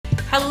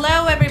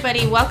Hello,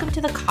 everybody. Welcome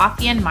to the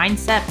Coffee and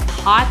Mindset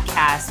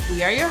podcast.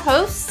 We are your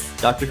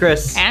hosts, Dr.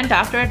 Chris and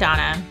Dr.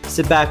 Adana.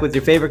 Sit back with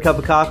your favorite cup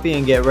of coffee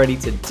and get ready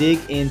to dig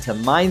into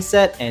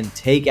mindset and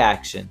take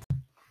action.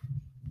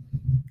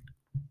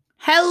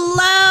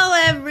 Hello,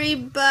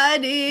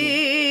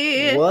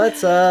 everybody.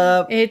 What's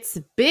up? It's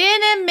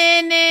been a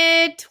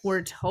minute.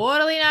 We're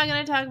totally not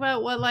going to talk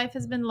about what life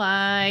has been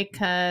like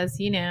because,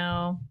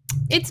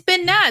 it's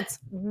been nuts.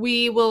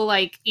 We will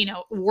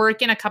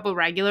work in a couple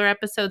regular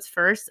episodes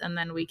first, and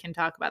then we can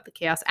talk about the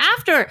chaos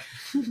after.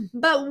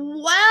 But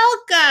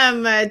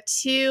welcome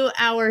to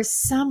our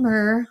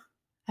summer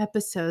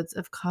episodes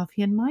of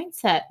Coffee and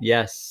Mindset.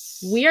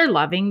 Yes. We are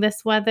loving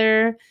this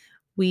weather.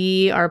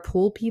 We are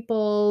pool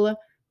people.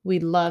 We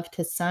love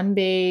to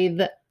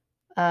sunbathe.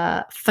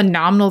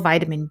 Phenomenal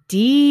vitamin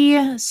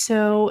D.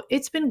 So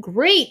it's been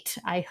great.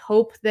 I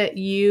hope that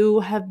you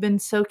have been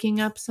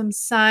soaking up some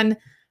sun,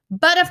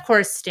 but of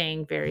course,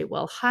 staying very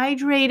well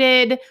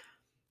hydrated.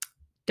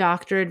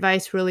 Doctor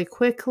advice really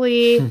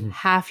quickly,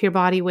 half your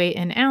body weight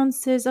in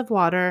ounces of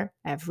water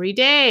every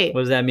day.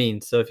 What does that mean?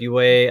 So if you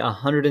weigh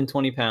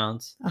 120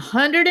 pounds.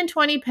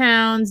 120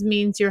 pounds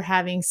means you're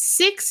having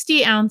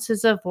 60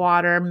 ounces of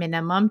water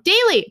minimum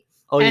daily.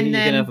 Oh, And you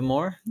then- can have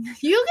more? You can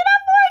have more.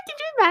 Could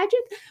you imagine?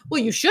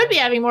 Well, you should be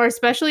having more,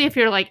 especially if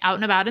you're out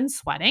and about and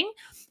sweating.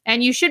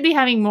 And you should be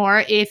having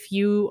more if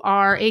you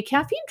are a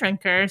caffeine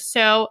drinker.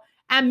 So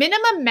at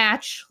minimum,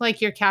 match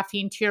your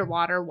caffeine to your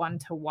water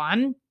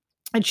 1-to-1.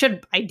 It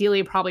should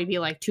ideally probably be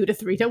 2 to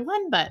 3 to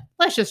 1, but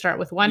let's just start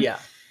with 1. Yeah.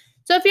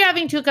 So if you're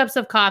having 2 cups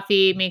of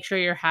coffee, make sure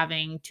you're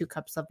having 2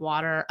 cups of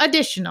water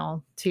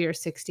additional to your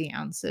 60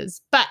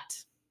 ounces.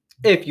 But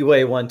If you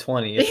weigh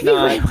 120. If If you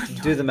not, weigh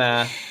 120. do the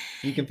math.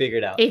 You can figure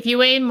it out. if you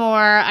weigh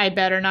more, I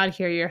better not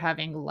hear you're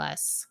having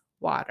less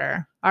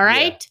water. All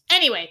right?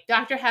 Anyway,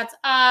 doctor hats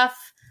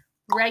off,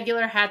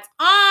 regular hats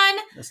on.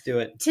 Let's do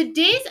it.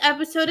 Today's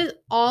episode is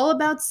all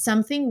about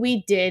something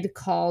we did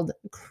called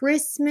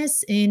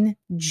Christmas in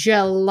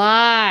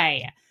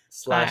July.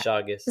 /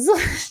 August.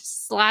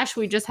 /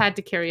 we just had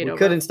to carry it We over.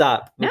 couldn't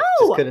stop. We No,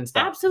 just couldn't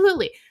stop.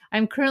 Absolutely.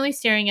 I'm currently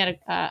staring at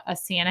a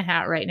Santa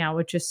hat right now,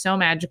 which is so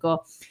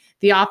magical.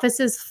 The office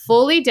is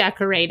fully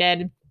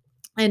decorated.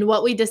 And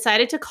what we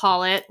decided to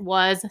call it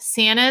was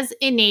Santa's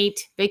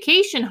Innate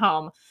Vacation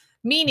Home,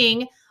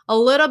 meaning a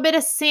little bit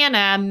of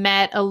Santa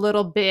met a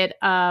little bit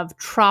of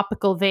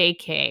tropical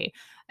vacay.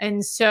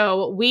 And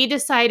so we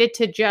decided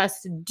to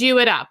just do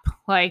it up.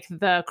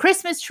 The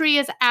Christmas tree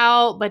is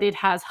out, but it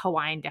has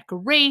Hawaiian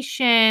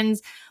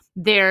decorations.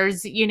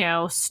 There's,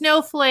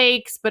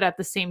 snowflakes, but at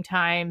the same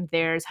time,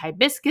 there's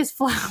hibiscus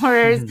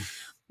flowers.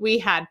 We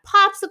had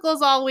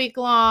popsicles all week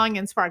long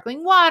and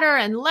sparkling water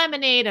and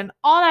lemonade and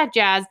all that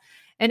jazz.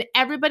 And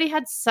everybody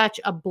had such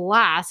a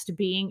blast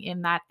being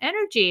in that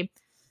energy.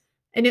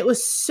 And it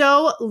was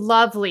so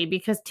lovely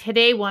because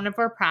today one of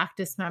our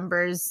practice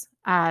members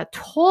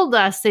told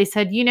us, they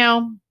said,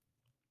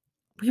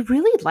 we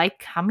really like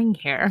coming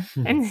here.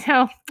 And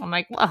so I'm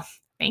like, well,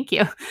 thank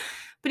you.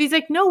 But he's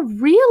like, no,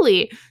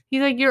 really.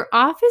 He's like, your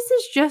office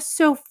is just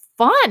so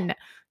fun.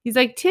 He's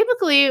like,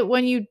 typically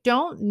when you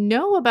don't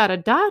know about a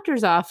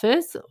doctor's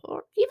office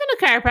or even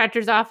a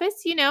chiropractor's office,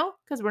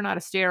 because we're not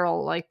a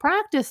sterile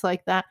practice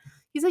like that.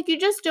 He's like, you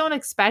just don't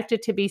expect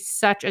it to be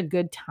such a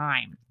good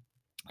time.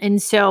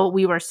 And so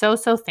we were so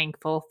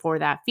thankful for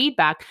that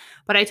feedback.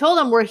 But I told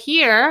him we're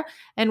here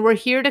and we're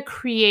here to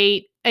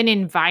create an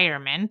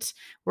environment.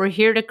 We're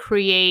here to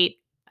create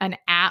an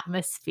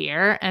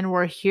atmosphere and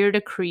we're here to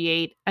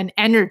create an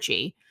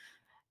energy.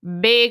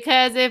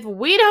 Because if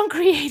we don't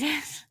create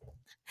it,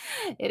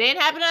 it ain't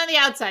happening on the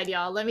outside,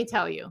 y'all. Let me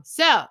tell you.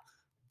 So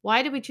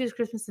why did we choose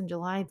Christmas in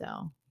July,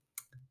 though?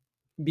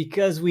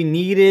 Because we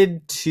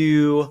needed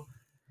to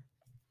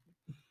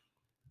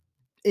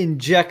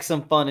inject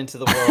some fun into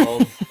the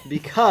world.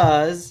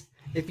 Because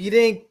if you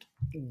didn't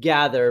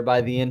gather by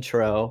the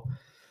intro,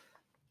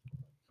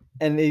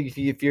 and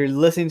if you're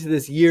listening to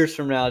this years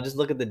from now, just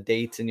look at the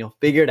dates and you'll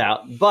figure it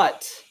out.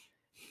 But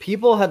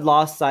people had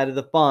lost sight of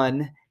the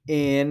fun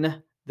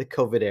in the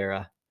COVID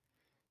era.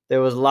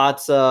 There was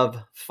lots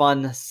of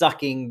fun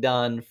sucking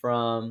done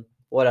from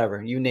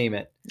whatever, you name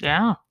it.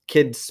 Yeah.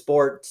 Kids'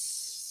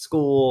 sports,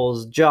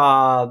 schools,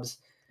 jobs,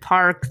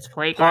 Parks,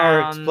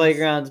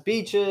 playgrounds,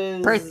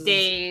 beaches,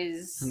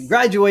 birthdays,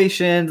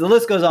 graduations, the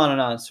list goes on and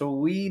on. So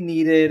we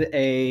needed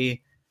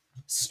a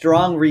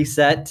strong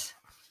reset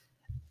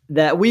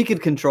that we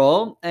could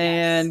control.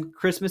 And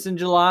Christmas in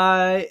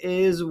July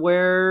is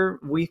where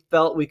we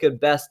felt we could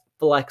best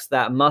flex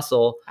that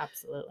muscle.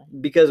 Absolutely.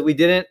 Because we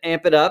didn't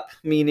amp it up,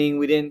 meaning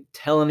we didn't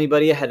tell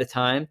anybody ahead of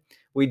time.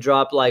 We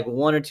dropped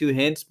 1 or 2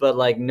 hints, but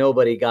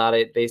nobody got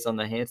it based on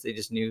the hints. They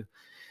just knew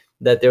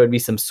that there would be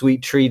some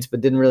sweet treats,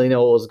 but didn't really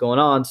know what was going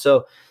on.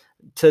 So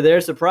to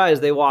their surprise,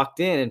 they walked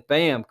in and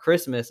bam,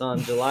 Christmas on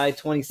July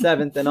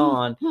 27th and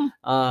on.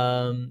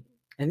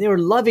 And they were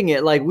loving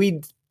it.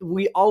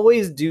 We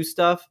always do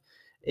stuff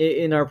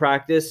in our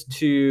practice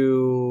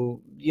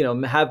to,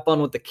 have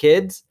fun with the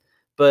kids,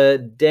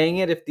 but dang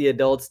it if the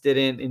adults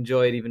didn't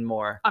enjoy it even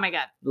more. Oh my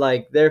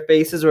God. Their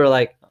faces were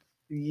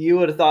you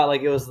would have thought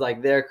like it was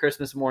like their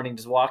Christmas morning,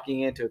 just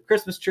walking into a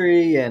Christmas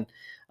tree and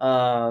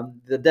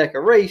the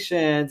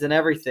decorations and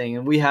everything.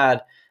 And we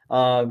had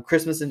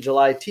Christmas in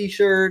July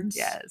t-shirts.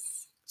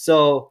 Yes.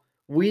 So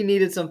we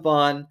needed some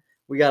fun.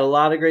 We got a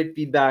lot of great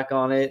feedback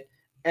on it.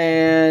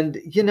 And,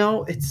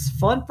 it's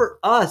fun for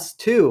us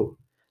too.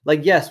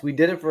 Like, yes, we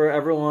did it for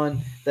everyone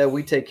that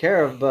we take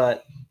care of,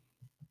 but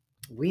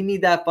we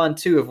need that fun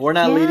too. If we're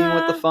not leading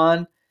with the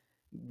fun,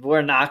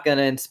 we're not going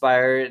to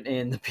inspire it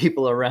in the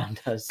people around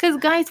us. Because,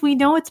 guys, we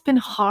know it's been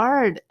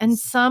hard. And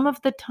some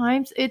of the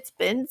times it's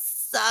been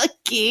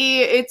sucky.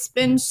 It's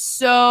been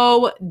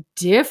so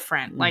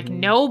different. Like,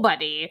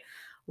 nobody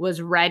was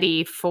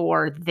ready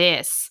for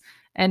this.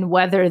 And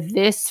whether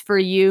this for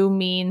you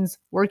means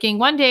working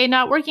one day,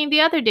 not working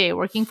the other day,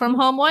 working from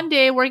home one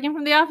day, working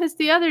from the office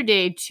the other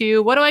day,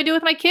 to what do I do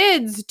with my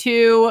kids,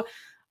 to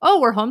oh,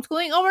 we're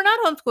homeschooling. Oh, we're not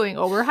homeschooling.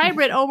 Oh, we're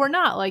hybrid. Oh, we're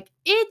not. Like,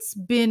 it's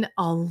been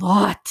a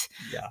lot.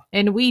 Yeah.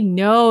 And we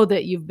know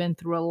that you've been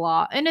through a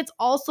lot. And it's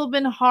also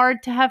been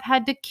hard to have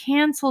had to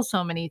cancel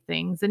so many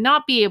things and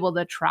not be able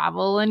to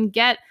travel and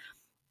get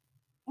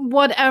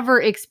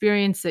whatever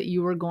experience that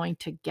you were going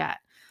to get.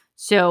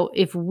 So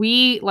if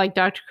we, like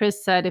Dr.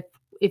 Chris said,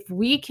 if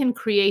we can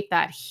create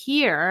that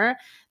here,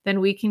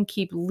 then we can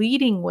keep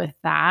leading with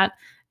that,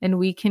 and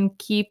we can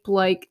keep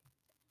like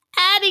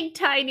adding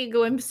tiny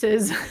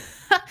glimpses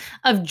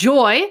of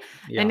joy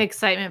and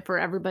excitement for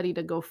everybody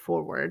to go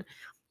forward.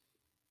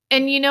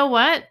 And you know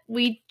what?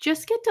 We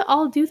just get to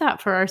all do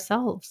that for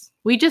ourselves.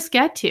 We just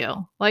get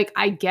to. Like,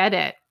 I get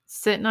it.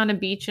 Sitting on a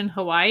beach in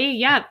Hawaii,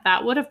 yeah,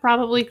 that would have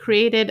probably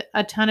created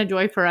a ton of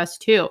joy for us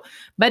too.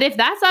 But if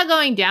that's not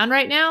going down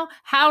right now,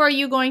 how are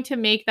you going to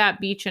make that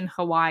beach in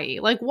Hawaii?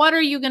 Like, what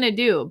are you going to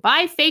do?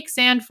 Buy fake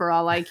sand for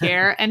all I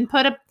care and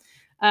put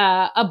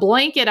a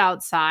blanket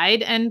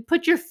outside and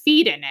put your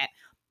feet in it.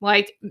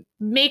 Like,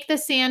 make the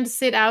sand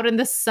sit out in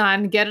the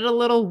sun, get it a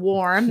little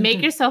warm,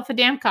 make yourself a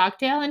damn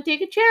cocktail and take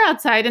a chair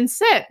outside and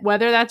sit,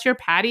 whether that's your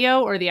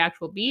patio or the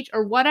actual beach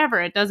or whatever,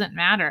 it doesn't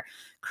matter.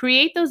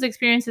 Create those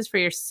experiences for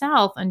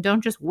yourself and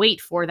don't just wait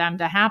for them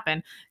to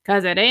happen,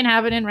 because it ain't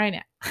happening right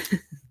now.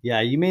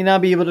 Yeah, you may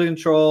not be able to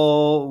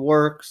control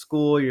work,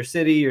 school, your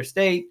city, your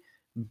state,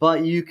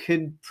 but you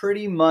could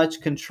pretty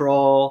much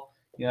control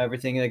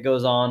everything that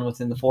goes on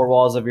within the four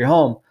walls of your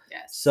home.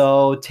 Yes.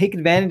 So take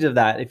advantage of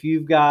that. If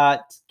you've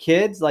got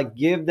kids, like,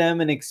 give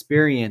them an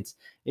experience.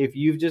 If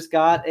you've just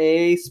got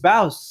a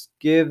spouse,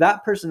 give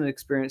that person an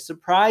experience.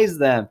 Surprise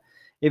them.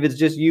 If it's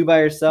just you by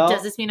yourself.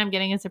 Does this mean I'm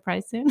getting a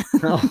surprise soon?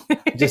 No,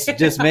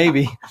 just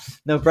maybe.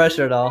 No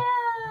pressure at all. All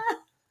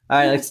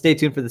right, like, stay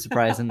tuned for the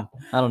surprise, and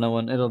I don't know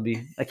when it'll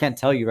be. I can't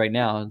tell you right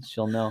now.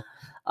 She'll know.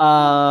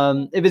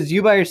 If it's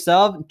you by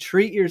yourself,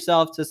 treat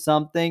yourself to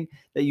something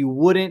that you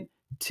wouldn't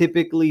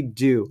typically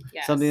do.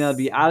 Yes. Something that would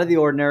be out of the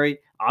ordinary.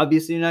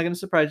 Obviously, you're not going to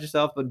surprise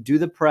yourself, but do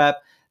the prep.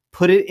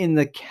 Put it in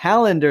the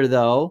calendar,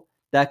 though.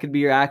 That could be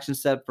your action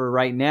step for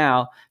right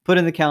now. Put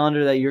in the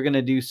calendar that you're going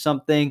to do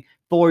something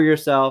for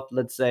yourself,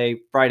 let's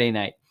say Friday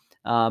night.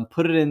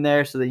 Put it in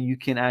there so that you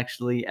can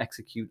actually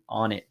execute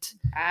on it.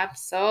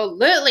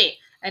 Absolutely.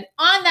 And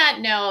on that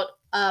note,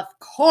 of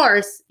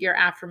course, your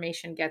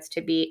affirmation gets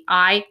to be,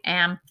 I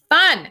am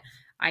fun.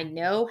 I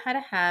know how to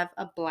have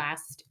a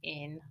blast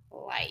in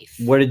life.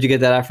 Where did you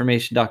get that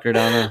affirmation, Dr.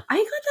 Donna? I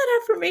got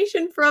that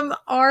affirmation from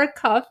our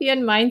Coffee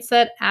and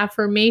Mindset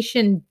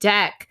affirmation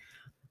deck.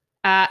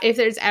 If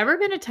there's ever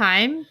been a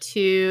time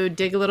to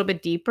dig a little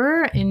bit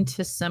deeper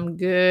into some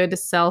good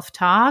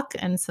self-talk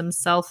and some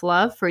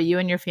self-love for you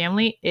and your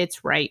family,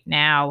 it's right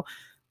now.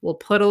 We'll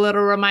put a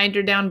little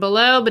reminder down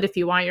below, but if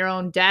you want your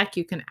own deck,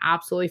 you can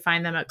absolutely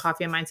find them at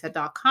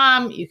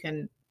coffeeandmindset.com. You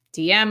can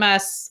DM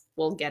us.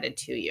 We'll get it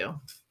to you.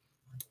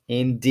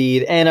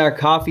 Indeed. And our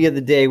coffee of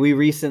the day, we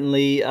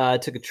recently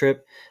took a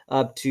trip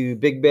up to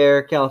Big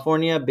Bear,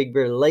 California, Big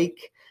Bear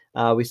Lake.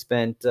 We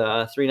spent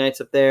 3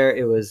 nights up there.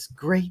 It was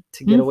great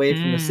to get away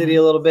from the city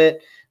a little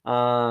bit.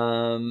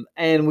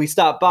 And we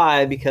stopped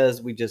by because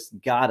we just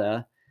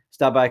gotta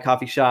stop by a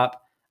coffee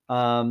shop.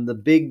 The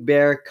Big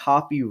Bear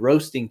Coffee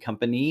Roasting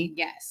Company.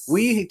 Yes.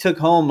 We took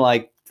home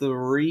like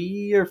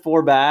 3 or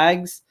 4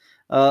 bags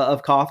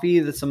of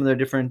coffee, some of their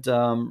different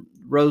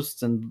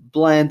roasts and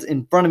blends.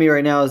 In front of me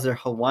right now is their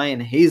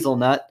Hawaiian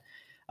hazelnut.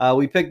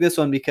 We picked this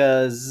one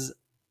because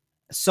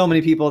so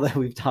many people that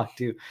we've talked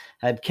to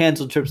had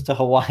canceled trips to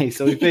Hawaii.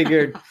 So we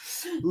figured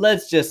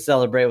let's just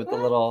celebrate with a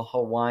little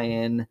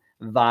Hawaiian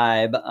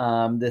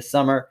vibe this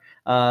summer.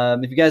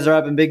 If you guys are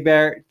up in Big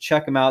Bear,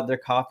 check them out. Their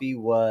coffee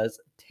was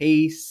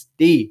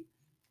tasty.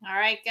 All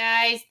right,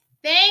 guys.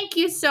 Thank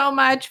you so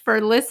much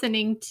for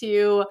listening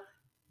to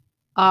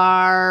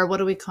our, what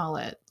do we call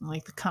it?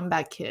 Like the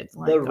comeback kids.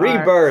 Like the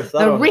rebirth.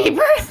 The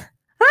rebirth.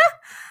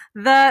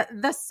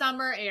 the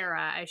summer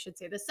era, I should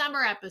say. The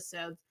summer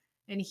episodes.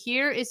 And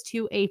here is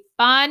to a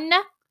fun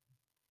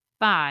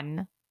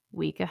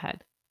week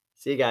ahead.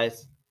 See you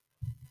guys.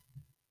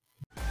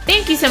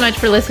 Thank you so much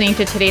for listening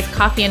to today's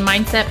Coffee and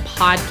Mindset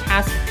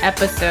podcast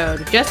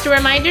episode. Just a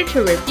reminder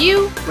to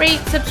review, rate,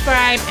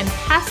 subscribe, and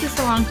pass this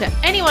along to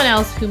anyone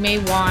else who may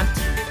want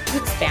to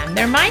expand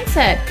their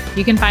mindset.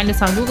 You can find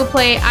us on Google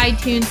Play,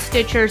 iTunes,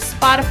 Stitcher,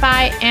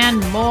 Spotify, and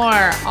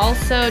more.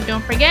 Also,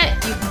 don't forget,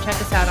 you can check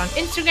us out on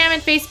Instagram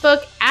and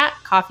Facebook at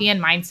Coffee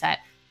and Mindset.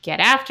 Get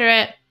after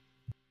it.